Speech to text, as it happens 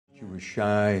You were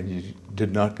shy and you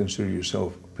did not consider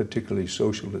yourself particularly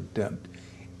social adept.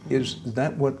 Is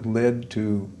that what led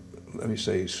to, let me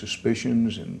say,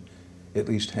 suspicions and at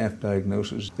least half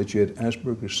diagnosis that you had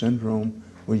Asperger syndrome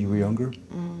when you were younger?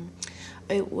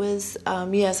 It was,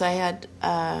 yes, I had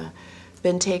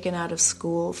been taken out of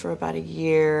school for about a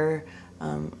year.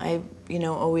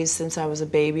 Always since I was a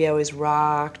baby, I always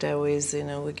rocked. I always,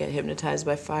 would get hypnotized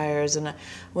by fires. And I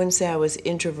wouldn't say I was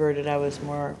introverted. I was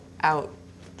more out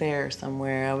there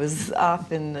somewhere. I was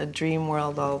off in the dream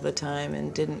world all the time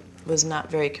and was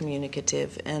not very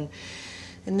communicative. And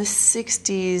in the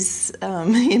 60s,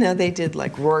 they did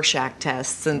like Rorschach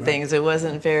tests and things. It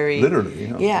wasn't very... Literally,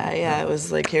 Yeah. It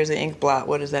was like, here's an ink blot,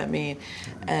 what does that mean?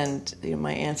 And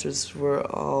my answers were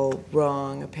all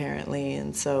wrong, apparently.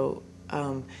 And so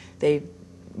they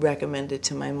recommended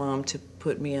to my mom to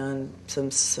put me on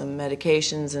some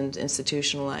medications and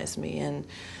institutionalize me. And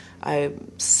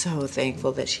I'm so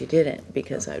thankful that she didn't,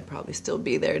 because I'd probably still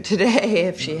be there today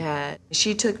if she had.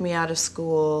 She took me out of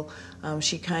school.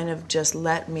 She kind of just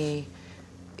let me,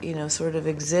 sort of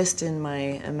exist in my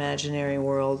imaginary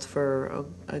world for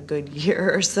a good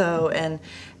year or so, and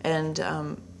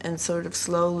sort of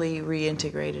slowly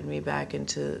reintegrated me back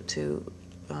into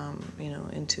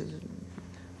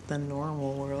the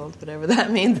normal world, whatever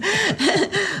that means.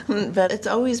 But it's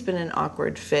always been an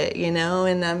awkward fit,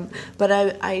 but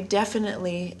I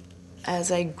definitely,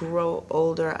 as I grow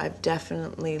older, I've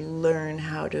definitely learned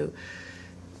how to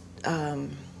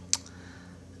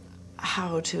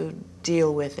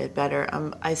deal with it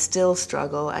better. I still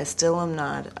struggle. I still am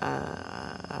not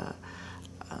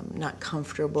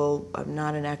comfortable. I'm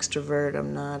not an extrovert.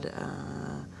 I'm not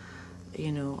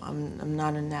I'm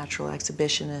not a natural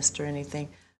exhibitionist or anything.